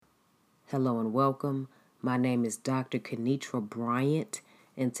Hello and welcome. My name is Dr. Kenitra Bryant,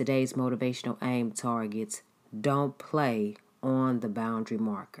 and today's motivational aim targets don't play on the boundary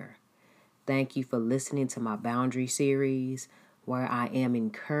marker. Thank you for listening to my boundary series, where I am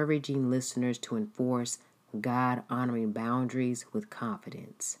encouraging listeners to enforce God-honoring boundaries with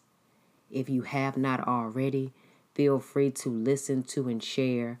confidence. If you have not already, feel free to listen to and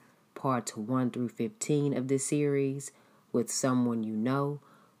share parts 1 through 15 of this series with someone you know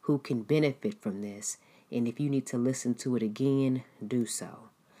who can benefit from this. And if you need to listen to it again, do so.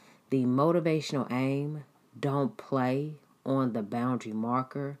 The motivational aim, don't play on the boundary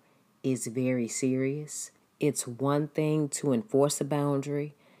marker, is very serious. It's one thing to enforce a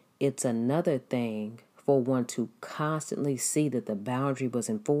boundary. It's another thing for one to constantly see that the boundary was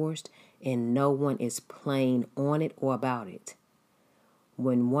enforced and no one is playing on it or about it.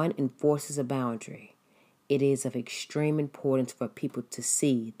 When one enforces a boundary, it is of extreme importance for people to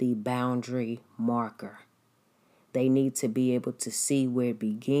see the boundary marker. They need to be able to see where it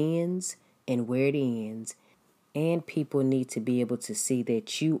begins and where it ends, and people need to be able to see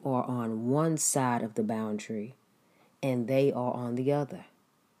that you are on one side of the boundary and they are on the other.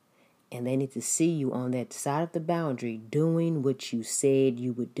 And they need to see you on that side of the boundary doing what you said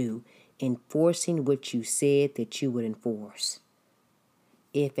you would do, enforcing what you said that you would enforce.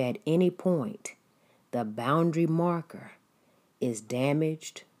 If at any point the boundary marker is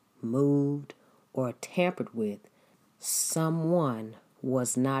damaged, moved, or tampered with, someone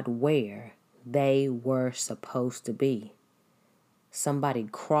was not where they were supposed to be. Somebody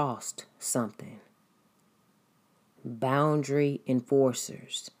crossed something. Boundary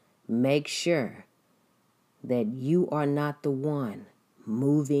enforcers, make sure that you are not the one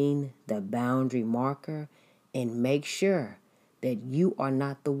moving the boundary marker, and make sure that you are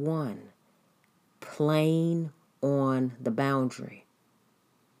not the one playing on the boundary.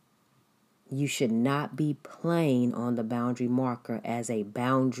 You should not be playing on the boundary marker as a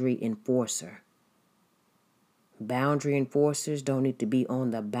boundary enforcer. Boundary enforcers don't need to be on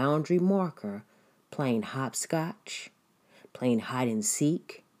the boundary marker playing hopscotch, playing hide and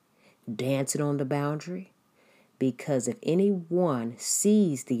seek, dancing on the boundary. Because if anyone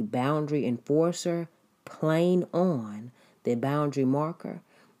sees the boundary enforcer playing on the boundary marker,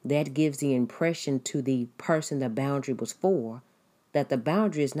 that gives the impression to the person the boundary was for that the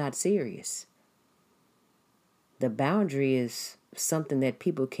boundary is not serious. The boundary is something that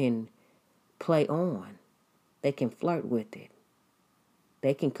people can play on. They can flirt with it.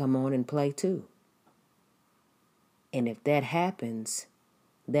 They can come on and play too. And if that happens,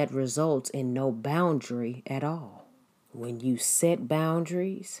 that results in no boundary at all. When you set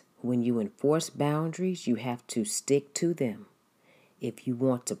boundaries, when you enforce boundaries, you have to stick to them. If you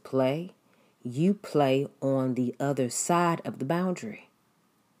want to play, you play on the other side of the boundary.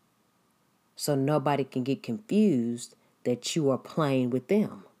 So nobody can get confused that you are playing with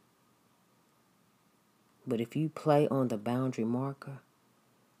them. But if you play on the boundary marker,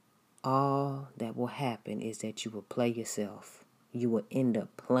 all that will happen is that you will play yourself. You will end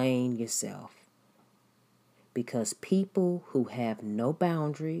up playing yourself. Because people who have no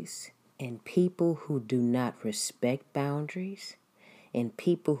boundaries, and people who do not respect boundaries, and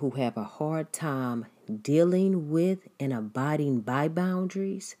people who have a hard time dealing with and abiding by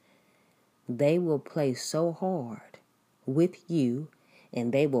boundaries, they will play so hard with you,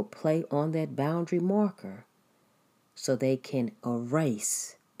 and they will play on that boundary marker so they can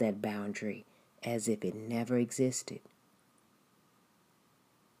erase that boundary as if it never existed.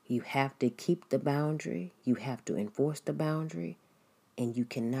 You have to keep the boundary, you have to enforce the boundary, and you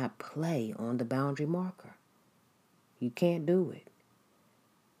cannot play on the boundary marker. You can't do it.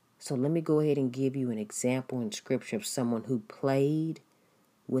 So let me go ahead and give you an example in Scripture of someone who played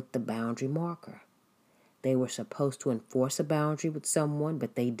with the boundary marker. They were supposed to enforce a boundary with someone,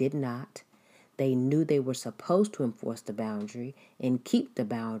 but they did not. They knew they were supposed to enforce the boundary and keep the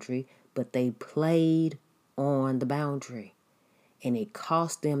boundary, but they played on the boundary, and it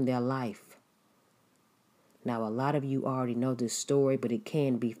cost them their life. Now, a lot of you already know this story, but it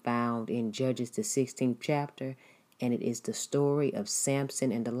can be found in Judges, the 16th chapter, and it is the story of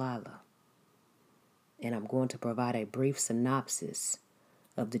Samson and Delilah. And I'm going to provide a brief synopsis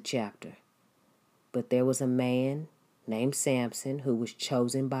of the chapter. But there was a man named Samson who was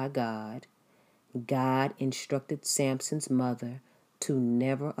chosen by God. God instructed Samson's mother to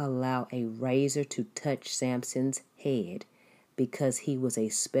never allow a razor to touch Samson's head because he was a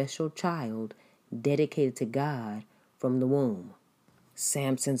special child dedicated to God from the womb.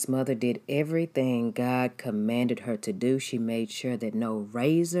 Samson's mother did everything God commanded her to do. She made sure that no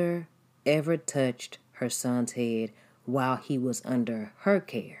razor ever touched her son's head while he was under her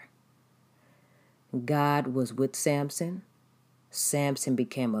care. God was with Samson. Samson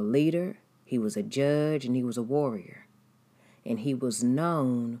became a leader. He was a judge and he was a warrior. And he was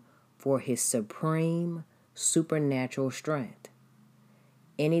known for his supreme supernatural strength.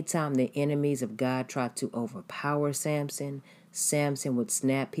 Anytime the enemies of God tried to overpower Samson, Samson would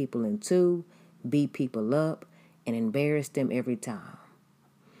snap people in two, beat people up, and embarrass them every time.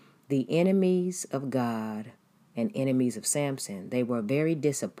 The enemies of God and enemies of Samson, they were very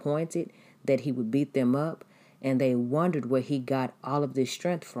disappointed that he would beat them up, and they wondered where he got all of this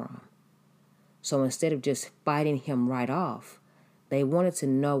strength from. So instead of just fighting him right off, they wanted to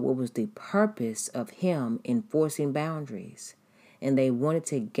know what was the purpose of him enforcing boundaries. And they wanted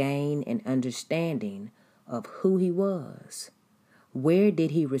to gain an understanding of who he was. Where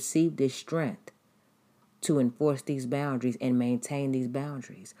did he receive this strength to enforce these boundaries and maintain these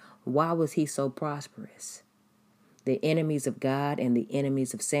boundaries? Why was he so prosperous? The enemies of God and the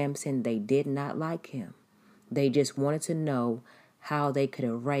enemies of Samson, they did not like him. They just wanted to know how they could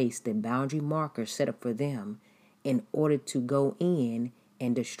erase the boundary markers set up for them in order to go in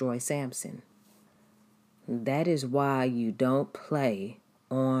and destroy Samson. That is why you don't play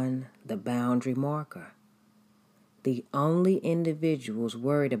on the boundary marker. The only individuals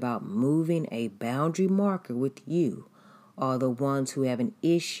worried about moving a boundary marker with you are the ones who have an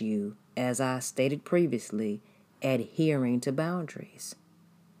issue, as I stated previously, adhering to boundaries.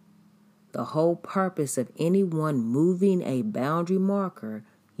 The whole purpose of anyone moving a boundary marker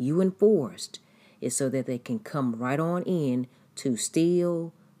you enforced is so that they can come right on in to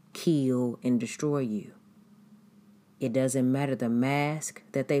steal, kill, and destroy you. It doesn't matter the mask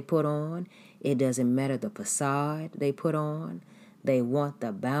that they put on. It doesn't matter the facade they put on. They want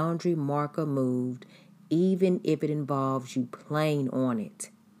the boundary marker moved, even if it involves you playing on it.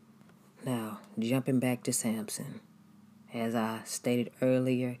 Now, jumping back to Samson. As I stated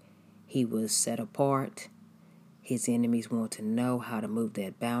earlier, he was set apart. His enemies wanted to know how to move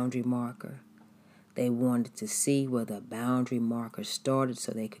that boundary marker. They wanted to see where the boundary marker started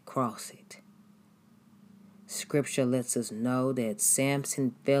so they could cross it. Scripture lets us know that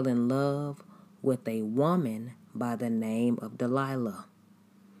Samson fell in love with a woman by the name of Delilah.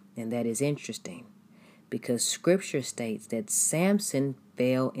 And that is interesting because Scripture states that Samson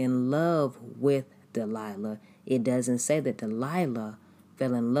fell in love with Delilah. It doesn't say that Delilah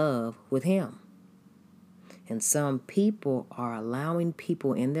fell in love with him. And some people are allowing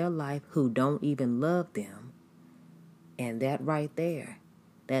people in their life who don't even love them. And that right there,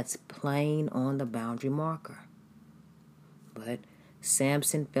 that's playing on the boundary marker. But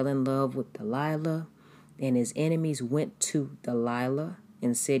Samson fell in love with Delilah, and his enemies went to Delilah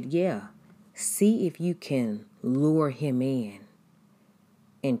and said, yeah, see if you can lure him in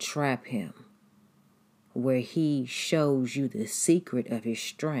and trap him, where he shows you the secret of his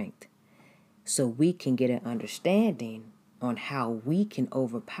strength, so we can get an understanding on how we can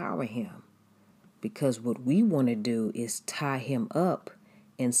overpower him. Because what we want to do is tie him up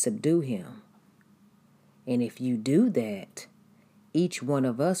and subdue him. And if you do that, each one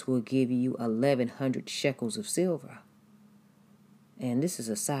of us will give you 1,100 shekels of silver. And this is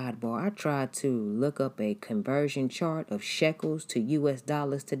a sidebar. I tried to look up a conversion chart of shekels to US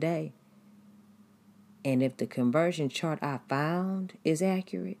dollars today. And if the conversion chart I found is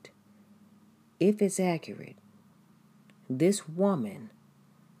accurate, if it's accurate, this woman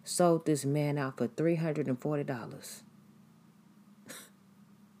sold this man out for $340.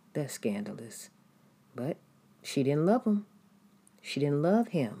 That's scandalous. But she didn't love him. She didn't love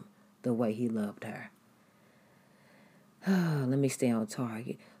him the way he loved her. Let me stay on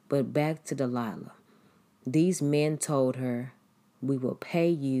target. But back to Delilah. These men told her, we will pay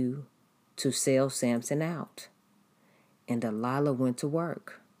you to sell Samson out. And Delilah went to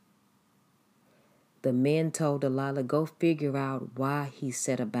work. The men told Delilah, go figure out why he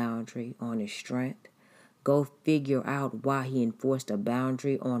set a boundary on his strength. Go figure out why he enforced a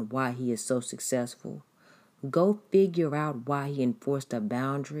boundary on why he is so successful. Go figure out why he enforced a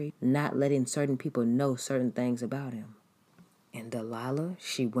boundary, not letting certain people know certain things about him. And Delilah,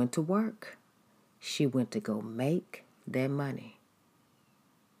 she went to work. She went to go make that money.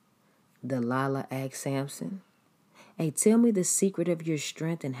 Delilah asked Samson, hey, tell me the secret of your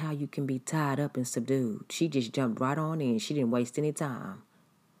strength and how you can be tied up and subdued. She just jumped right on in. She didn't waste any time.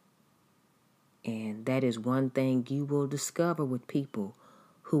 And that is one thing you will discover with people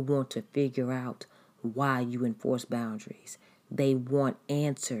who want to figure out why you enforce boundaries. They want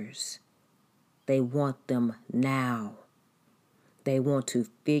answers. They want them now. They want to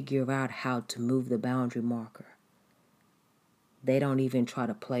figure out how to move the boundary marker. They don't even try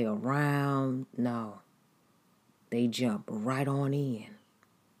to play around. No. They jump right on in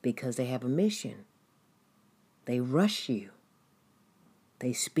because they have a mission. They rush you.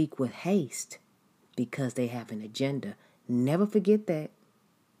 They speak with haste because they have an agenda. Never forget that.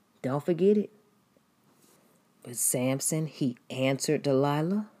 Don't forget it. But Samson, he answered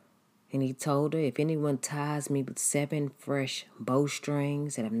Delilah, and he told her, if anyone ties me with 7 fresh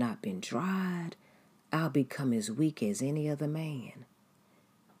bowstrings that have not been dried, I'll become as weak as any other man.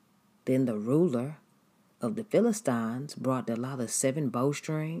 Then the ruler of the Philistines brought Delilah 7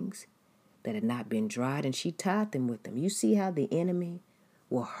 bowstrings that had not been dried, and she tied them with them. You see how the enemy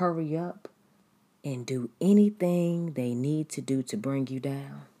will hurry up and do anything they need to do to bring you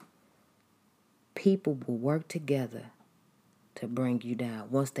down? People will work together to bring you down.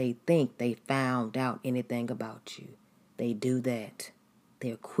 Once they think they found out anything about you, they do that.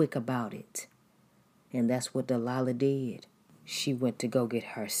 They're quick about it. And that's what Delilah did. She went to go get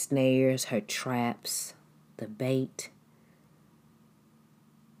her snares, her traps, the bait.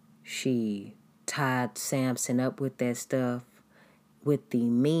 She tied Samson up with that stuff, with the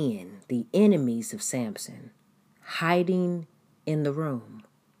men, the enemies of Samson, hiding in the room.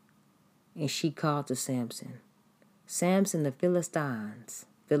 And she called to Samson, Samson, the Philistines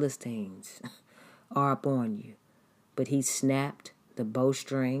are upon you. But he snapped the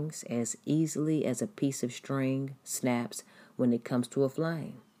bowstrings as easily as a piece of string snaps when it comes to a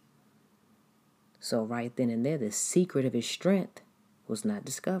flame. So right then and there, the secret of his strength was not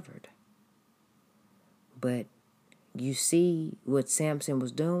discovered. But you see what Samson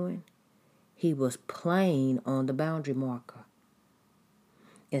was doing? He was playing on the boundary marker.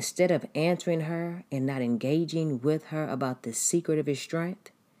 Instead of answering her and not engaging with her about the secret of his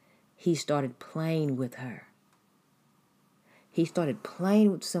strength, he started playing with her. He started playing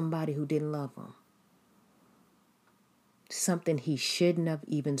with somebody who didn't love him. Something he shouldn't have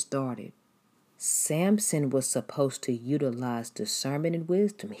even started. Samson was supposed to utilize discernment and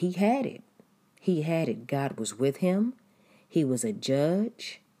wisdom. He had it. He had it. God was with him. He was a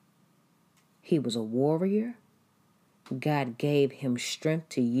judge. He was a warrior. God gave him strength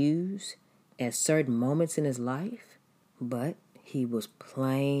to use at certain moments in his life, but he was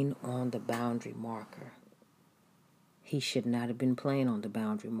playing on the boundary marker. He should not have been playing on the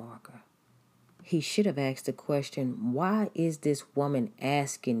boundary marker. He should have asked the question, why is this woman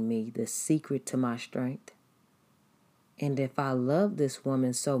asking me the secret to my strength? And if I love this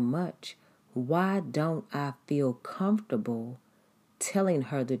woman so much, why don't I feel comfortable telling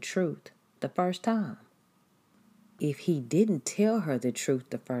her the truth the first time? If he didn't tell her the truth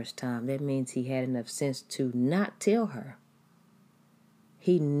the first time, that means he had enough sense to not tell her.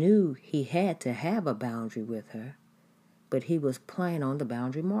 He knew he had to have a boundary with her, but he was playing on the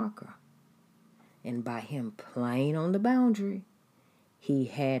boundary marker. And by him playing on the boundary, he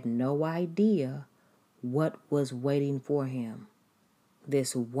had no idea what was waiting for him.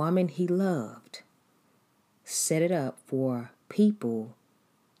 This woman he loved set it up for people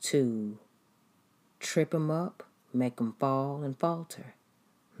to trip him up, make him fall and falter.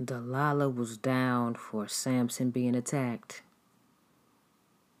 Delilah was down for Samson being attacked.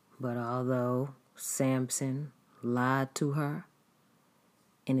 But although Samson lied to her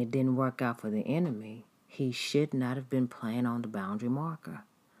and it didn't work out for the enemy, he should not have been playing on the boundary marker.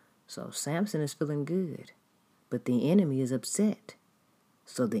 So Samson is feeling good, but the enemy is upset.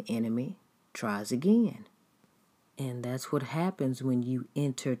 So the enemy tries again. And that's what happens when you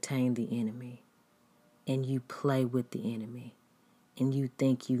entertain the enemy and you play with the enemy and you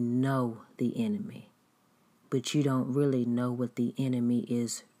think you know the enemy, but you don't really know what the enemy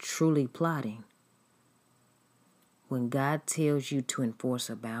is truly plotting. When God tells you to enforce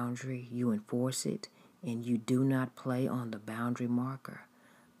a boundary, you enforce it and you do not play on the boundary marker.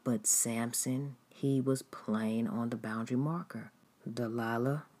 But Samson, he was playing on the boundary marker.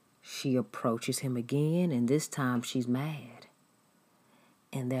 Delilah, she approaches him again, and this time she's mad.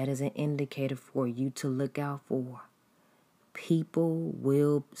 And that is an indicator for you to look out for.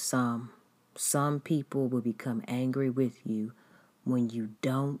 Some people will become angry with you when you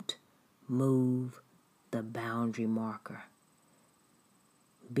don't move the boundary marker.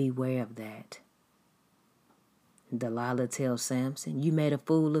 Beware of that. Delilah tells Samson, you made a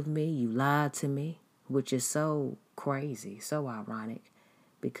fool of me, you lied to me, which is so crazy, so ironic,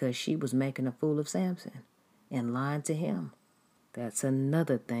 because she was making a fool of Samson and lying to him. That's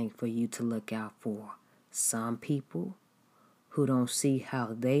another thing for you to look out for. Some people who don't see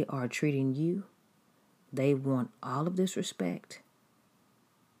how they are treating you, they want all of this respect.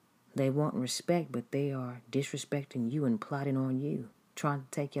 They want respect, but they are disrespecting you and plotting on you, trying to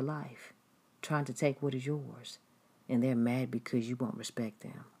take your life, trying to take what is yours. And they're mad because you won't respect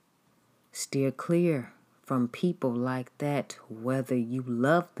them. Steer clear from people like that, whether you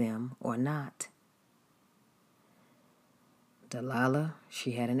love them or not. Delilah,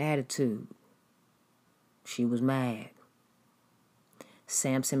 she had an attitude. She was mad.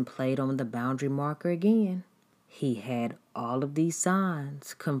 Samson played on the boundary marker again. He had all of these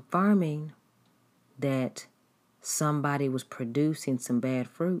signs confirming that somebody was producing some bad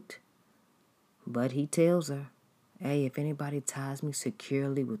fruit. But he tells her, hey, if anybody ties me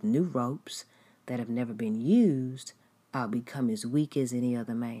securely with new ropes that have never been used, I'll become as weak as any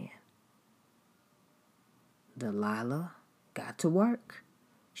other man. Delilah got to work.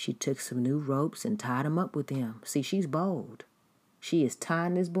 She took some new ropes and tied them up with him. See, she's bold. She is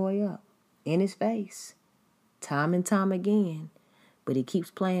tying this boy up in his face, time and time again, but he keeps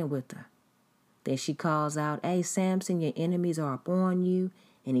playing with her. Then she calls out, hey, Samson, your enemies are upon you,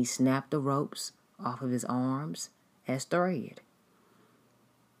 and he snapped the ropes off of his arms as thread.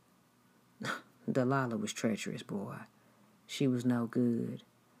 Delilah was treacherous, boy. She was no good.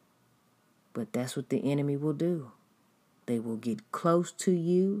 But that's what the enemy will do. They will get close to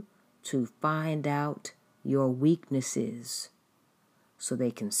you to find out your weaknesses so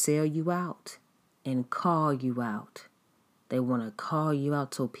they can sell you out and call you out. They want to call you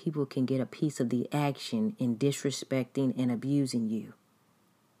out so people can get a piece of the action in disrespecting and abusing you.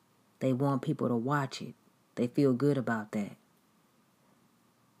 They want people to watch it. They feel good about that.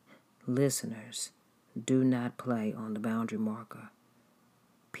 Listeners, do not play on the boundary marker.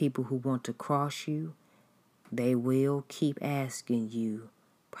 People who want to cross you, they will keep asking you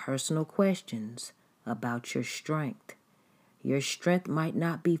personal questions about your strength. Your strength might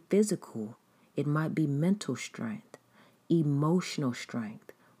not be physical. It might be mental strength, emotional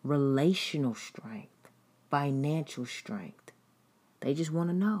strength, relational strength, financial strength. They just want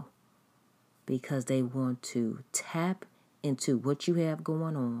to know because they want to tap into what you have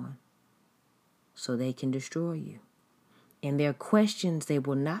going on so they can destroy you. And their questions, they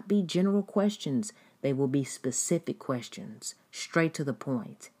will not be general questions. They will be specific questions, straight to the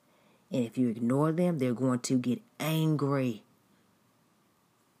point. And if you ignore them, they're going to get angry.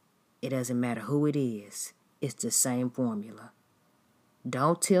 It doesn't matter who it is. It's the same formula.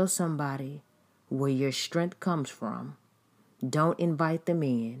 Don't tell somebody where your strength comes from. Don't invite them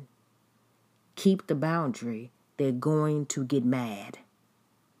in. Keep the boundary. They're going to get mad.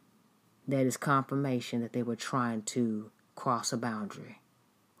 That is confirmation that they were trying to cross a boundary.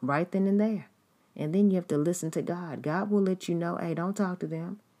 Right then and there. And then you have to listen to God. God will let you know, hey, don't talk to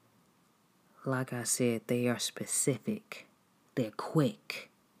them. Like I said, they are specific. They're quick.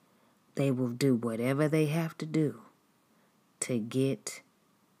 They will do whatever they have to do to get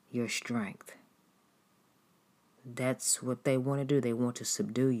your strength. That's what they want to do. They want to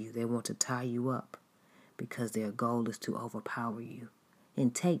subdue you. They want to tie you up because their goal is to overpower you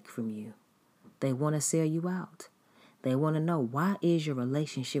and take from you. They want to sell you out. They want to know, why is your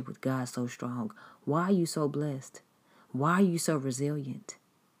relationship with God so strong? Why are you so blessed? Why are you so resilient?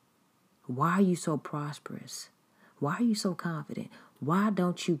 Why are you so prosperous? Why are you so confident? Why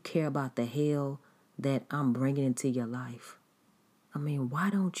don't you care about the hell that I'm bringing into your life? I mean,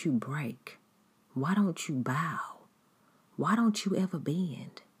 why don't you break? Why don't you bow? Why don't you ever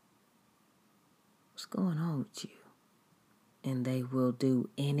bend? What's going on with you? And they will do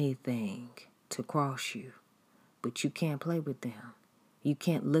anything to cross you. But you can't play with them. You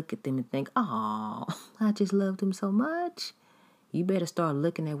can't look at them and think, oh, I just love them so much. You better start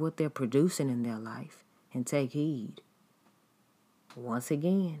looking at what they're producing in their life and take heed. Once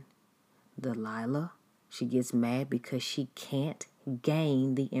again, Delilah, she gets mad because she can't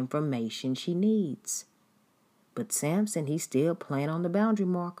gain the information she needs. But Samson, he's still playing on the boundary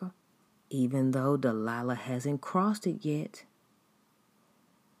marker, even though Delilah hasn't crossed it yet.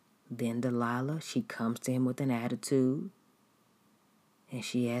 Then Delilah, she comes to him with an attitude, and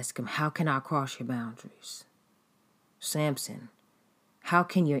she asks him, how can I cross your boundaries? Samson, how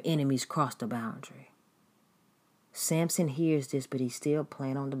can your enemies cross the boundary? Samson hears this, but he's still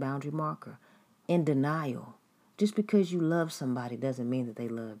playing on the boundary marker, in denial. Just because you love somebody doesn't mean that they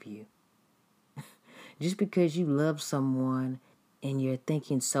love you. Just because you love someone and you're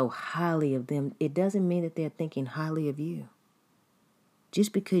thinking so highly of them, it doesn't mean that they're thinking highly of you.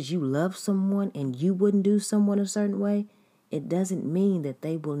 Just because you love someone and you wouldn't do someone a certain way, it doesn't mean that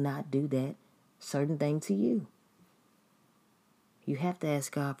they will not do that certain thing to you. You have to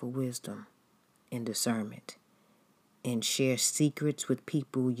ask God for wisdom and discernment and share secrets with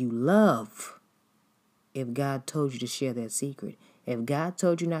people you love. If God told you to share that secret, if God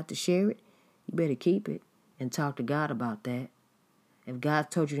told you not to share it, you better keep it and talk to God about that. If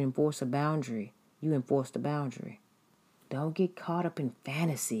God told you to enforce a boundary, you enforce the boundary. Don't get caught up in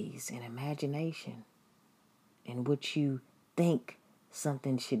fantasies and imagination and what you think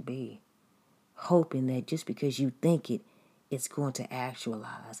something should be, hoping that just because you think it, it's going to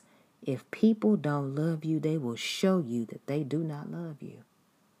actualize. If people don't love you, they will show you that they do not love you.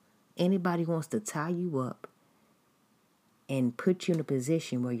 Anybody wants to tie you up and put you in a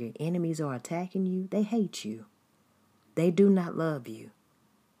position where your enemies are attacking you, they hate you. They do not love you.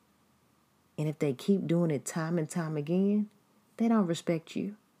 And if they keep doing it time and time again, they don't respect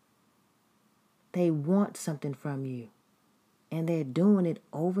you. They want something from you. And they're doing it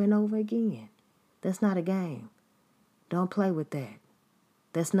over and over again. That's not a game. Don't play with that.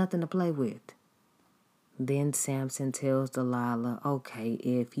 That's nothing to play with. Then Samson tells Delilah, okay,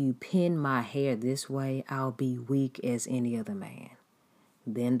 if you pin my hair this way, I'll be weak as any other man.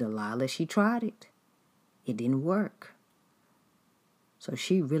 Then Delilah, she tried it. It didn't work. So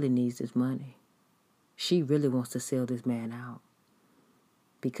she really needs this money. She really wants to sell this man out.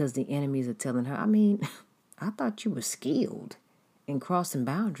 Because the enemies are telling her, I thought you were skilled in crossing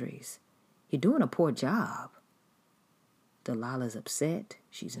boundaries. You're doing a poor job. Delilah's upset.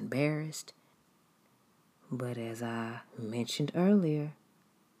 She's embarrassed. But as I mentioned earlier,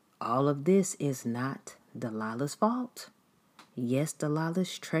 all of this is not Delilah's fault. Yes,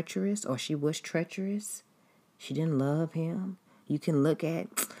 Delilah's treacherous, or she was treacherous. She didn't love him. You can look at,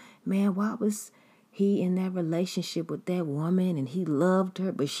 man, why was he in that relationship with that woman and he loved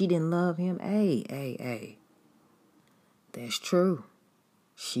her, but she didn't love him? Hey. That's true.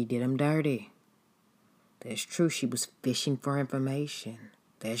 She did him dirty. That's true. She was fishing for information.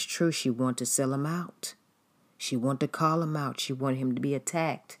 That's true. She wanted to sell him out. She wanted to call him out. She wanted him to be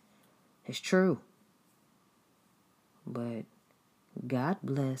attacked. It's true. But God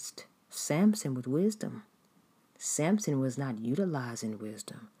blessed Samson with wisdom. Samson was not utilizing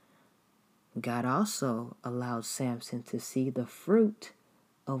wisdom. God also allowed Samson to see the fruit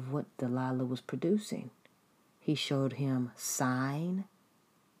of what Delilah was producing. He showed him sign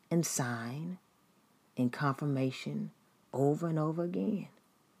and confirmation over and over again.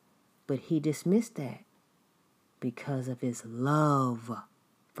 But he dismissed that because of his love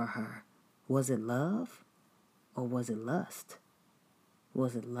for her. Was it love or was it lust?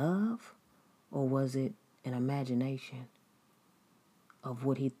 Was it love or was it an imagination of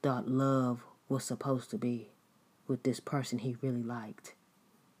what he thought love was supposed to be with this person he really liked?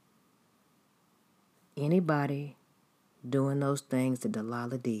 Anybody doing those things that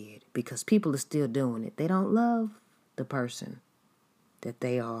Delilah did, because people are still doing it, they don't love the person that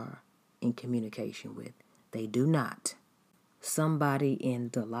they are in communication with. They do not. Somebody in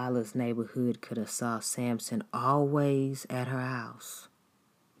Delilah's neighborhood could have saw Samson always at her house.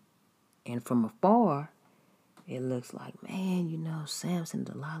 And from afar, it looks like, man, Samson and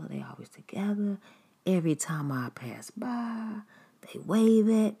Delilah, they always together. Every time I pass by, they wave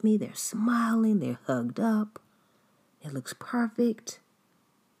at me. They're smiling. They're hugged up. It looks perfect.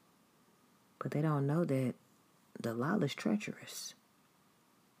 But they don't know that Delilah's treacherous.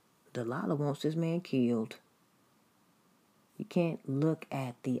 Delilah wants this man killed. You can't look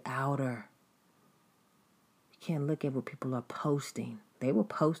at the outer. You can't look at what people are posting. They were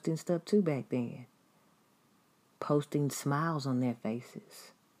posting stuff too back then. Posting smiles on their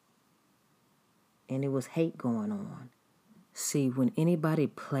faces. And it was hate going on. See, when anybody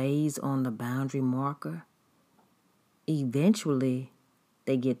plays on the boundary marker, eventually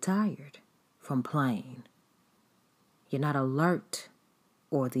they get tired from playing. You're not alert,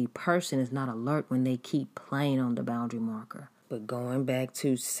 or the person is not alert when they keep playing on the boundary marker. But going back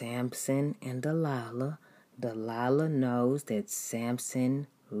to Samson and Delilah, Delilah knows that Samson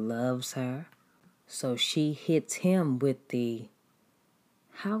loves her. So she hits him with the,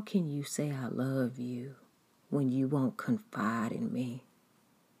 how can you say I love you when you won't confide in me?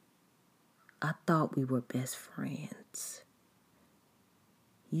 I thought we were best friends.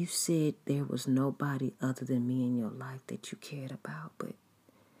 You said there was nobody other than me in your life that you cared about, but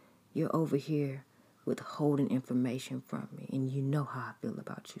you're over here withholding information from me, and you know how I feel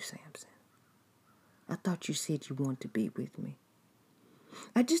about you, Samson. I thought you said you wanted to be with me.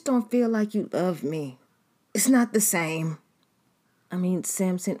 I just don't feel like you love me. It's not the same.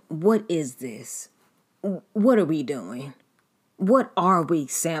 Samson, what is this? What are we doing? What are we,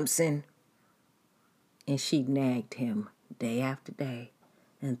 Samson? And she nagged him day after day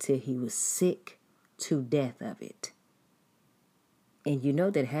until he was sick to death of it. And you know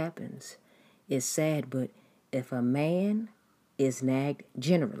that happens. It's sad, but if a man is nagged,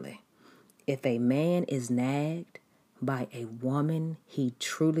 generally, if a man is nagged by a woman he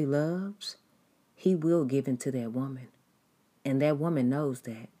truly loves, he will give in to that woman. And that woman knows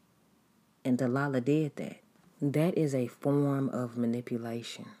that. And Delilah did that. That is a form of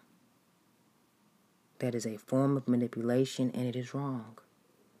manipulation. That is a form of manipulation, and it is wrong.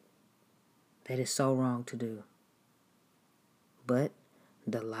 That is so wrong to do. But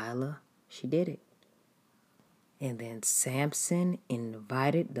Delilah, she did it. And then Samson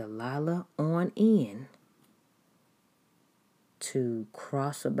invited Delilah on in to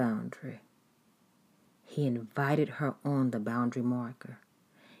cross a boundary. He invited her on the boundary marker,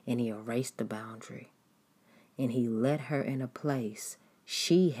 and he erased the boundary. And he let her in a place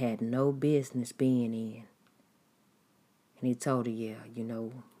she had no business being in. And he told her, yeah, you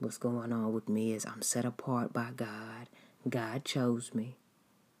know, what's going on with me is I'm set apart by God. God chose me.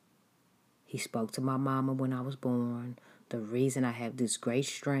 He spoke to my mama when I was born. The reason I have this great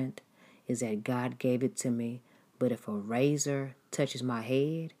strength is that God gave it to me. But if a razor touches my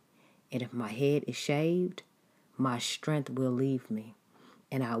head, and if my head is shaved, my strength will leave me,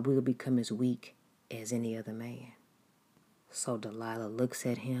 and I will become as weak as any other man. So Delilah looks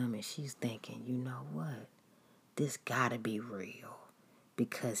at him, and she's thinking, you know what? This gotta be real,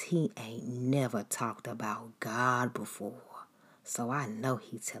 because he ain't never talked about God before. So I know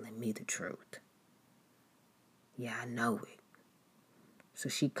he's telling me the truth. Yeah, I know it. So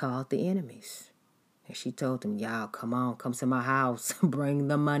she called the enemies. And she told them, y'all, come on, come to my house. Bring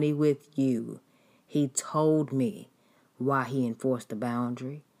the money with you. He told me why he enforced the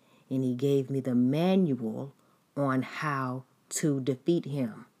boundary. And he gave me the manual on how to defeat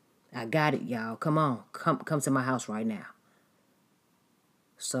him. I got it, y'all. Come on. Come to my house right now.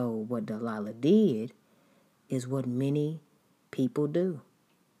 So what Delilah did is what many people do.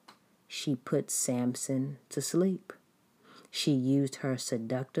 She put Samson to sleep. She used her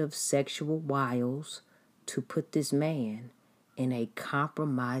seductive sexual wiles to put this man in a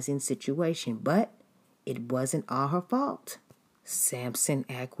compromising situation. But it wasn't all her fault. Samson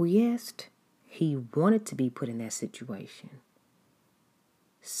acquiesced. He wanted to be put in that situation.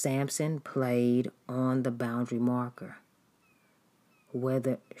 Samson played on the boundary marker.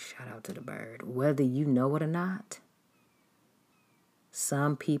 Shout out to the bird, whether you know it or not,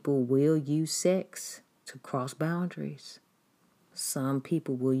 some people will use sex to cross boundaries. Some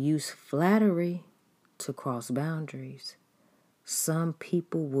people will use flattery to cross boundaries. Some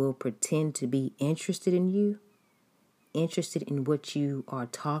people will pretend to be interested in you, interested in what you are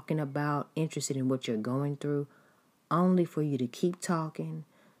talking about, interested in what you're going through, only for you to keep talking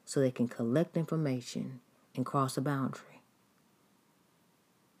so they can collect information and cross a boundary.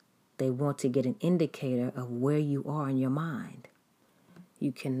 They want to get an indicator of where you are in your mind.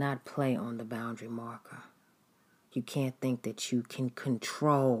 You cannot play on the boundary marker. You can't think that you can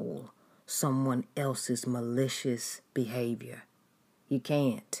control someone else's malicious behavior. You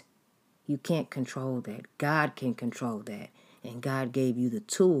can't. You can't control that. God can control that. And God gave you the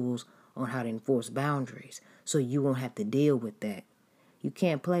tools on how to enforce boundaries so you won't have to deal with that. You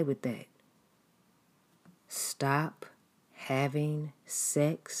can't play with that. Stop having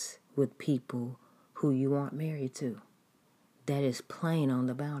sex with people who you aren't married to. That is playing on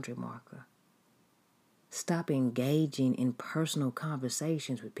the boundary marker. Stop engaging in personal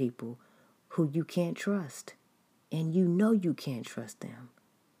conversations with people who you can't trust. And you know you can't trust them.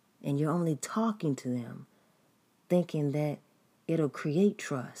 And you're only talking to them thinking that it'll create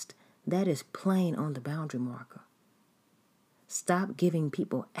trust. That is playing on the boundary marker. Stop giving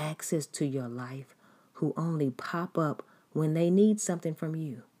people access to your life who only pop up when they need something from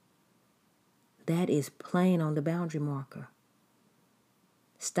you. That is playing on the boundary marker.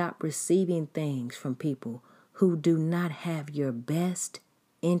 Stop receiving things from people who do not have your best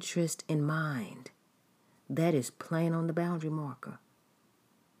interest in mind. That is playing on the boundary marker.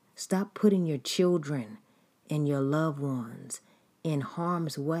 Stop putting your children and your loved ones in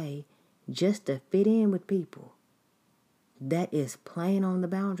harm's way just to fit in with people. That is playing on the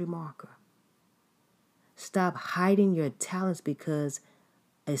boundary marker. Stop hiding your talents because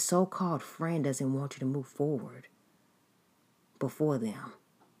a so-called friend doesn't want you to move forward before them.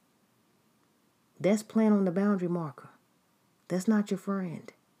 That's playing on the boundary marker. That's not your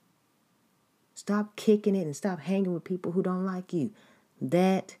friend. Stop kicking it and stop hanging with people who don't like you.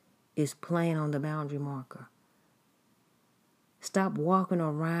 That is playing on the boundary marker. Stop walking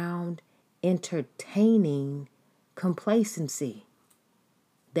around entertaining complacency.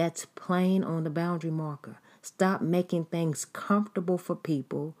 That's playing on the boundary marker. Stop making things comfortable for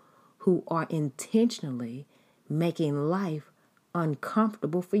people who are intentionally making life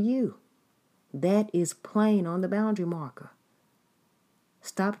uncomfortable for you. That is playing on the boundary marker.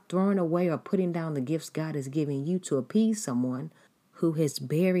 Stop throwing away or putting down the gifts God has given you to appease someone who has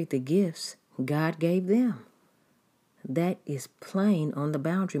buried the gifts God gave them. That is playing on the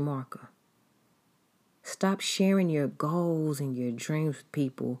boundary marker. Stop sharing your goals and your dreams with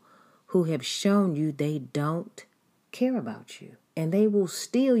people who have shown you they don't care about you. And they will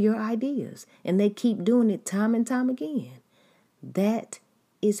steal your ideas. And they keep doing it time and time again. That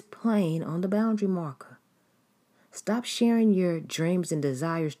is playing on the boundary marker. Stop sharing your dreams and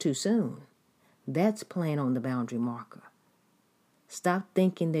desires too soon. That's playing on the boundary marker. Stop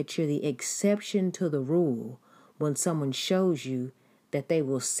thinking that you're the exception to the rule when someone shows you that they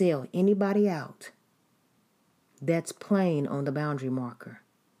will sell anybody out. That's playing on the boundary marker.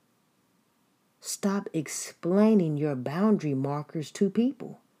 Stop explaining your boundary markers to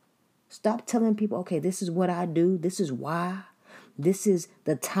people. Stop telling people, okay, this is what I do. This is why. This is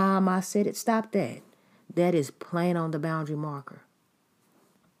the time I said it. Stop that. That is playing on the boundary marker.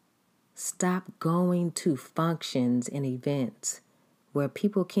 Stop going to functions and events where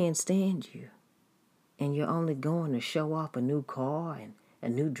people can't stand you and you're only going to show off a new car and a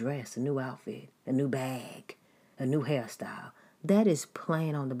new dress, a new outfit, a new bag, a new hairstyle. That is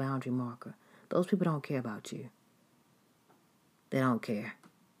playing on the boundary marker. Those people don't care about you. They don't care.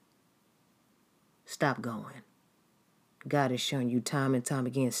 Stop going. God has shown you time and time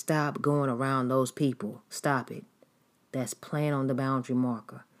again, stop going around those people. Stop it. That's playing on the boundary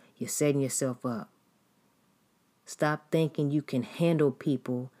marker. You're setting yourself up. Stop thinking you can handle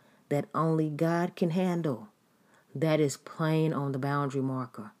people that only God can handle. That is playing on the boundary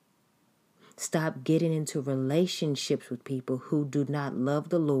marker. Stop getting into relationships with people who do not love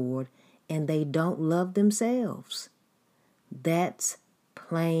the Lord and they don't love themselves. That's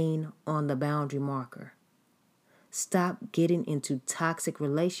playing on the boundary marker. Stop getting into toxic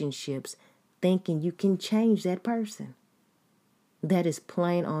relationships thinking you can change that person. That is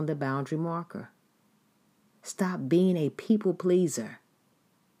playing on the boundary marker. Stop being a people pleaser.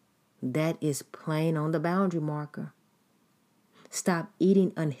 That is playing on the boundary marker. Stop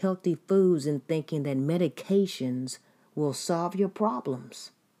eating unhealthy foods and thinking that medications will solve your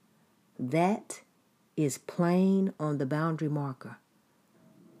problems. That is playing on the boundary marker.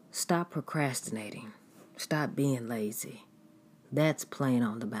 Stop procrastinating. Stop being lazy. That's playing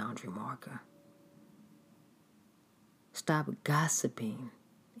on the boundary marker. Stop gossiping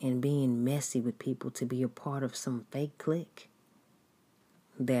and being messy with people to be a part of some fake clique.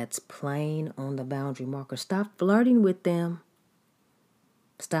 That's playing on the boundary marker. Stop flirting with them.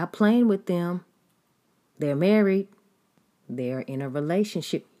 Stop playing with them. They're married. They're in a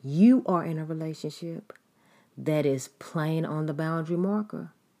relationship. You are in a relationship. That is playing on the boundary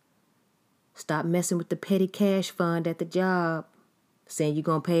marker. Stop messing with the petty cash fund at the job, saying you're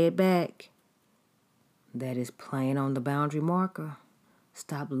going to pay it back. That is playing on the boundary marker.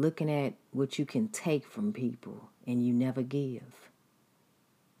 Stop looking at what you can take from people and you never give.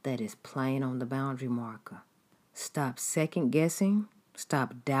 That is playing on the boundary marker. Stop second guessing.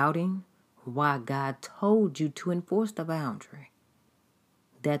 Stop doubting why God told you to enforce the boundary.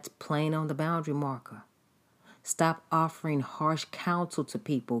 That's playing on the boundary marker. Stop offering harsh counsel to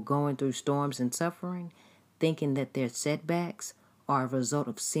people going through storms and suffering, thinking that their setbacks are a result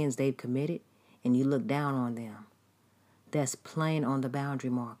of sins they've committed, and you look down on them. That's playing on the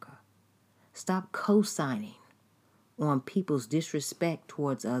boundary marker. Stop co-signing on people's disrespect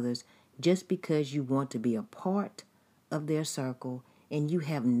towards others just because you want to be a part of their circle and you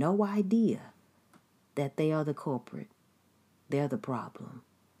have no idea that they are the culprit, they're the problem,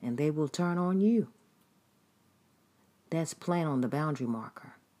 and they will turn on you. That's playing on the boundary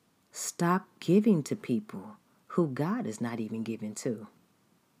marker. Stop giving to people who God is not even giving to.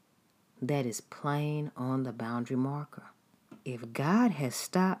 That is playing on the boundary marker. If God has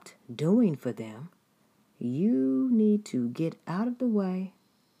stopped doing for them, you need to get out of the way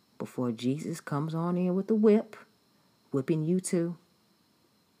before Jesus comes on in with the whip, whipping you too.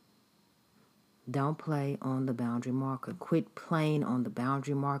 Don't play on the boundary marker. Quit playing on the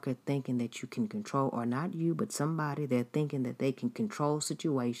boundary marker thinking that you can control, or not you, but somebody, they're thinking that they can control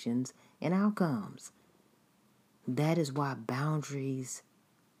situations and outcomes. That is why boundaries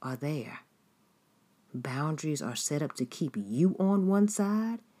are there. Boundaries are set up to keep you on one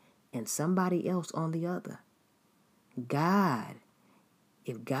side and somebody else on the other.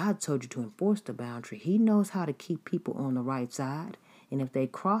 If God told you to enforce the boundary, He knows how to keep people on the right side. And if they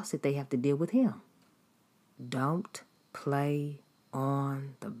cross it, they have to deal with Him. Don't play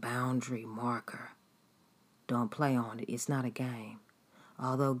on the boundary marker. Don't play on it. It's not a game.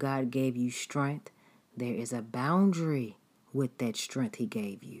 Although God gave you strength, there is a boundary with that strength He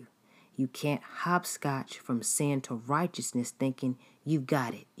gave you. You can't hopscotch from sin to righteousness thinking you've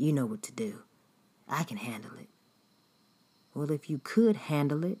got it. You know what to do. I can handle it. Well, if you could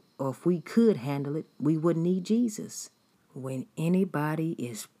handle it, or if we could handle it, we wouldn't need Jesus. When anybody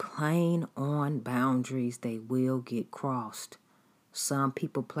is playing on boundaries, they will get crossed. Some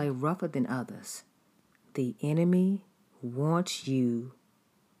people play rougher than others. The enemy wants you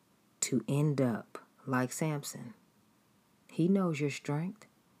to end up like Samson. He knows your strength.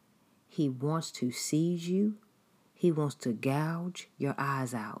 He wants to seize you. He wants to gouge your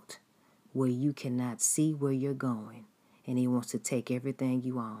eyes out where you cannot see where you're going. And he wants to take everything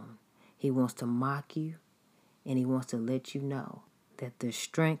you own. He wants to mock you, and he wants to let you know that the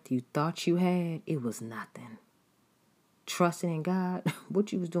strength you thought you had, it was nothing. Trusting in God,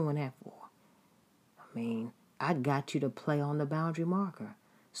 what you was doing that for? I mean, I got you to play on the boundary marker.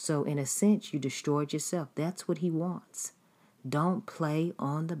 So in a sense, you destroyed yourself. That's what he wants. Don't play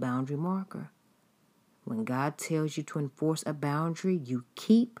on the boundary marker. When God tells you to enforce a boundary, you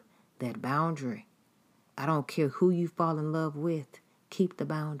keep that boundary. I don't care who you fall in love with. Keep the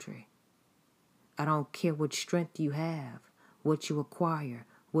boundary. I don't care what strength you have, what you acquire,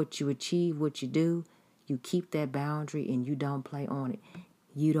 what you achieve, what you do. You keep that boundary and you don't play on it.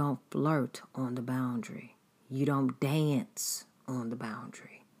 You don't flirt on the boundary. You don't dance on the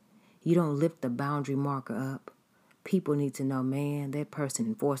boundary. You don't lift the boundary marker up. People need to know, man, that person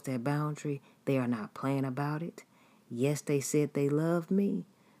enforced that boundary. They are not playing about it. Yes, they said they loved me,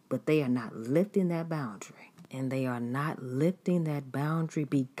 but they are not lifting that boundary. And they are not lifting that boundary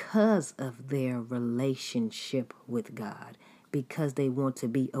because of their relationship with God, because they want to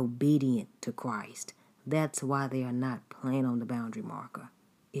be obedient to Christ. That's why they are not playing on the boundary marker.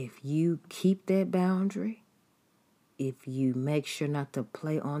 If you keep that boundary, if you make sure not to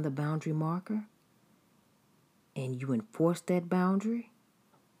play on the boundary marker, and you enforce that boundary,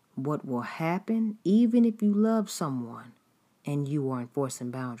 what will happen, even if you love someone and you are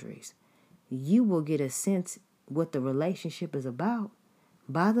enforcing boundaries, you will get a sense what the relationship is about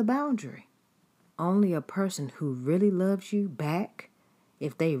by the boundary. Only a person who really loves you back,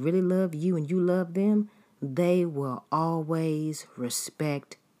 if they really love you and you love them, they will always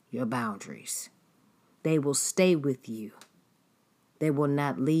respect your boundaries. They will stay with you. They will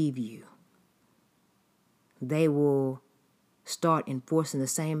not leave you. They will start enforcing the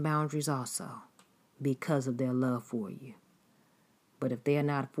same boundaries also because of their love for you. But if they're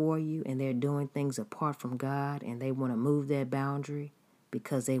not for you and they're doing things apart from God and they want to move that boundary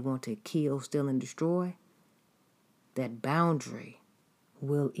because they want to kill, steal, and destroy, that boundary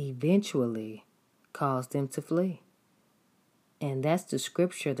will eventually cause them to flee. And that's the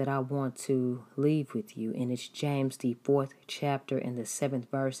scripture that I want to leave with you. And it's James, the 4th chapter and the 7th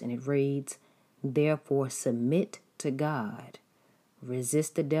verse. And it reads, "Therefore submit to God,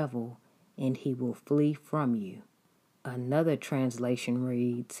 resist the devil, and he will flee from you." Another translation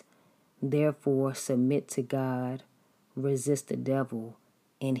reads, "Therefore submit to God, resist the devil,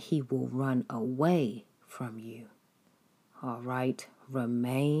 and he will run away from you." All right,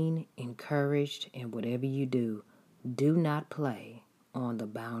 remain encouraged in whatever you do. Do not play on the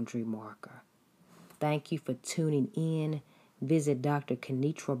boundary marker. Thank you for tuning in. Visit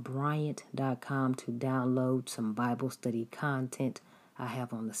drkenitrabryant.com to download some Bible study content I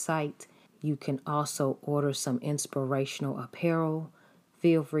have on the site. You can also order some inspirational apparel.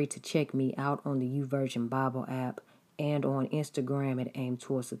 Feel free to check me out on the YouVersion Bible app and on Instagram at Aim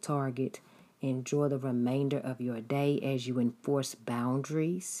Towards the Target. Enjoy the remainder of your day as you enforce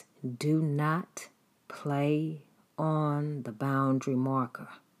boundaries. Do not play on the boundary marker.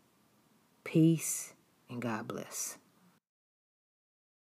 Peace and God bless.